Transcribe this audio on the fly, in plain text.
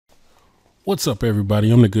What's up, everybody?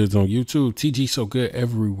 I'm the Goods on YouTube, TGsoGood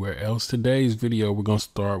everywhere else. Today's video, we're going to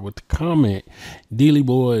start with the comment. Dealy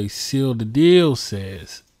Boy Seal the Deal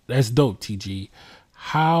says, that's dope, TG.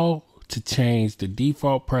 How to change the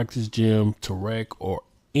default practice gym to rec or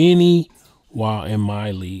any while in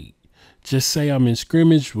MyLeague. Just say I'm in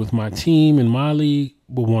scrimmage with my team in MyLeague,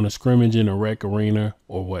 but want to scrimmage in a rec arena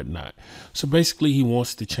or whatnot. So basically, he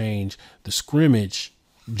wants to change the scrimmage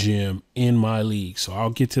gym in MyLeague. So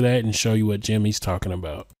I'll get to that and show you what gym he's talking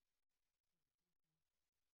about.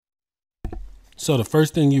 So the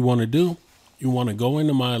first thing you want to do, you want to go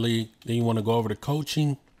into MyLeague, then you want to go over to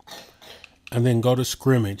coaching and then go to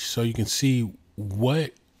scrimmage so you can see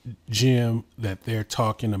what gym that they're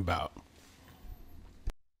talking about.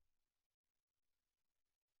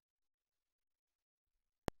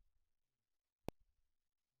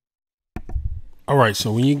 All right,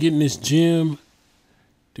 so when you get in this gym,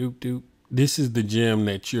 this is the gym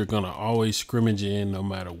that you're going to always scrimmage in no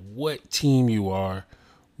matter what team you are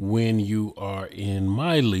when you are in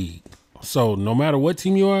MyLeague. So no matter what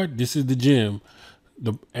team you are, this is the gym.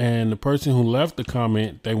 And the person who left the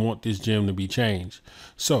comment, they want this gym to be changed.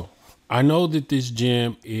 So I know that this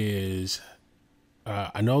gym is,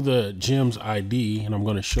 I know the gym's ID, and I'm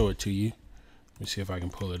going to show it to you. Let me see if I can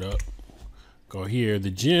pull it up. Go here. The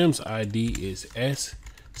gym's ID is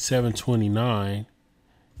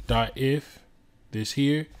S729.if, this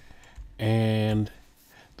here, and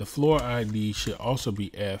the floor ID should also be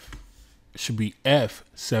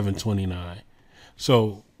F729.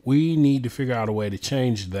 So we need to figure out a way to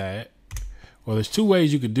change that. Well, there's two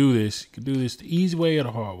ways you could do this. You could do this the easy way or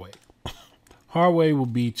the hard way. Hard way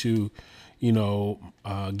would be to, get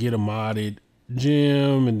a modded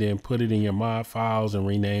gym and then put it in your mod files and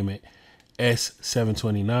rename it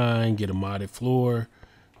S729, get a modded floor,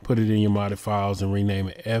 put it in your modded files and rename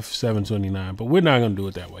it F729. But we're not going to do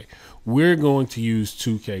it that way. We're going to use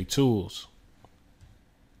 2K Tools.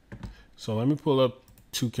 So let me pull up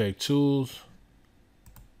 2K Tools.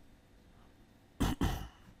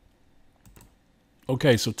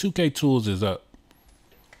 Okay, so 2K Tools is up.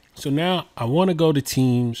 So now I want to go to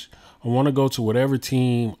teams. I want to go to whatever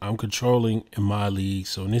team I'm controlling in MyLeague.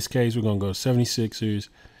 So in this case, we're going to go 76ers.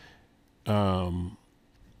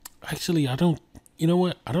 Actually, you know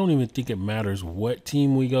what? I don't even think it matters what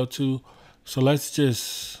team we go to. So let's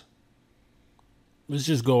just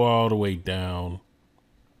go all the way down.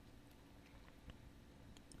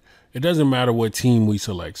 It doesn't matter what team we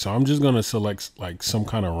select. So I'm just going to select like some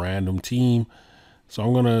kind of random team. So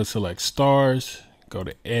I'm going to select stars, go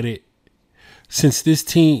to edit. Since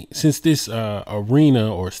this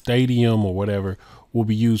arena or stadium or whatever will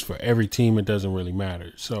be used for every team, it doesn't really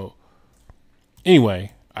matter. So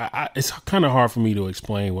anyway, it's kind of hard for me to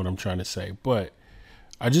explain what I'm trying to say, but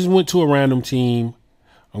I just went to a random team.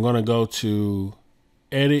 I'm going to go to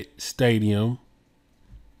edit stadium.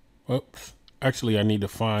 Oops. Actually, I need to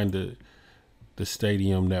find the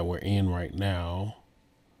stadium that we're in right now.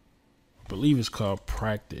 I believe it's called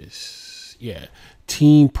practice. Yeah.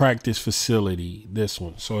 Team practice facility. This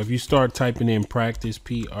one. So if you start typing in practice,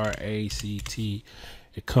 PRACT,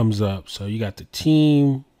 it comes up. So you got the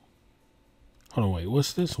team. Hold on, wait,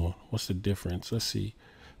 what's this one? What's the difference? Let's see.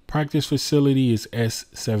 Practice facility is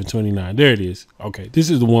S729. There it is. Okay, this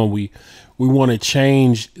is the one we want to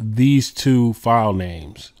change these two file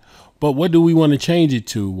names. But what do we want to change it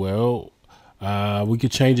to? Well, we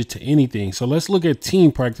could change it to anything. So let's look at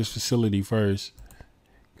team practice facility first.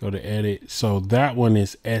 Go to edit. So that one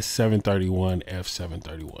is S731,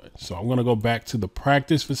 F731. So I'm going to go back to the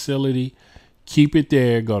practice facility, keep it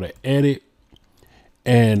there, go to edit,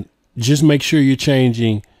 and just make sure you're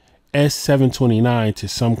changing S729 to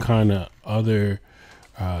some kind of other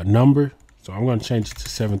number. So I'm going to change it to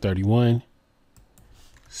 731.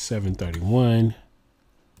 731.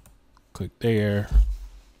 Click there.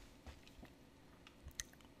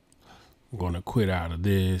 I'm going to quit out of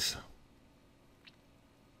this.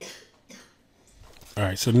 All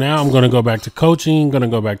right, so now I'm going to go back to coaching, going to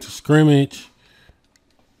go back to scrimmage.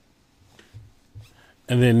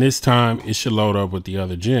 And then this time it should load up with the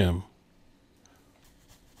other gym.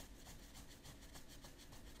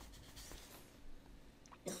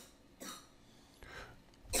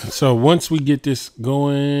 So once we get this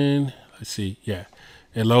going, let's see. Yeah,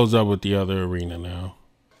 it loads up with the other arena now.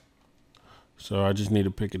 So I just need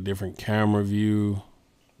to pick a different camera view.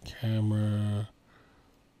 Camera.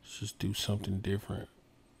 Let's just do something different.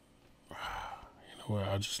 You know what?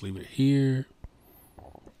 I'll just leave it here.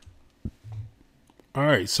 All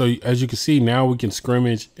right, so as you can see, now we can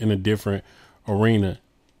scrimmage in a different arena.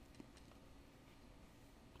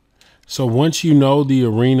 So once you know the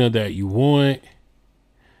arena that you want,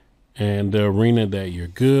 and the arena that you're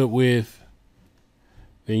good with.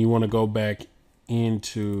 Then you want to go back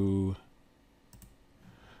into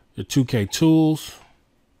the 2K tools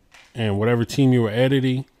and whatever team you were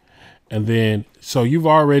editing. And then, so you've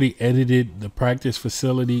already edited the practice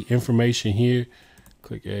facility information here.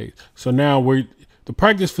 Click A. So now the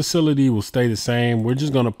practice facility will stay the same. We're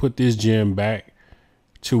just going to put this gym back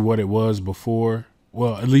to what it was before.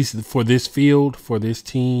 Well, at least for this field, for this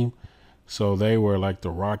team. So they were like the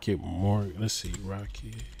Rocket let's see,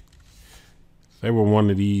 Rocket. They were one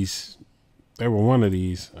of these. I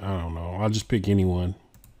don't know. I'll just pick anyone.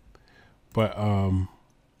 But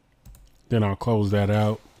then I'll close that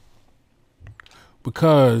out.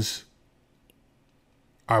 Because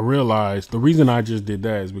I realized, the reason I just did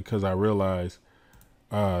that is because I realized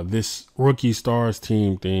this rookie stars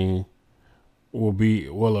team thing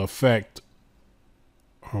will affect,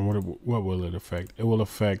 what will it affect? It will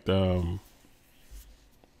affect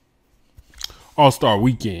All-Star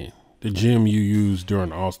Weekend, the gym you use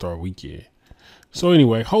during All-Star Weekend. So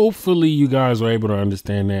anyway, hopefully you guys are able to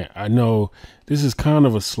understand that. I know this is kind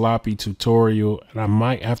of a sloppy tutorial, and I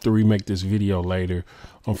might have to remake this video later.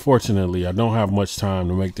 Unfortunately, I don't have much time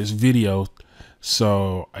to make this video,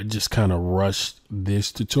 so I just kind of rushed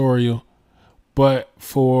this tutorial. But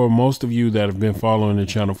for most of you that have been following the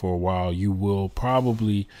channel for a while, you will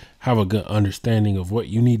probably have a good understanding of what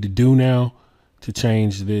you need to do now to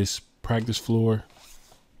change this practice floor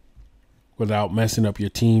without messing up your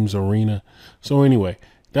team's arena. So anyway,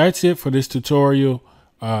 that's it for this tutorial.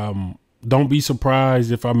 Don't be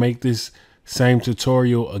surprised if I make this same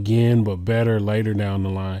tutorial again, but better later down the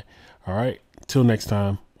line. All right, till next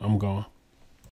time, I'm gone.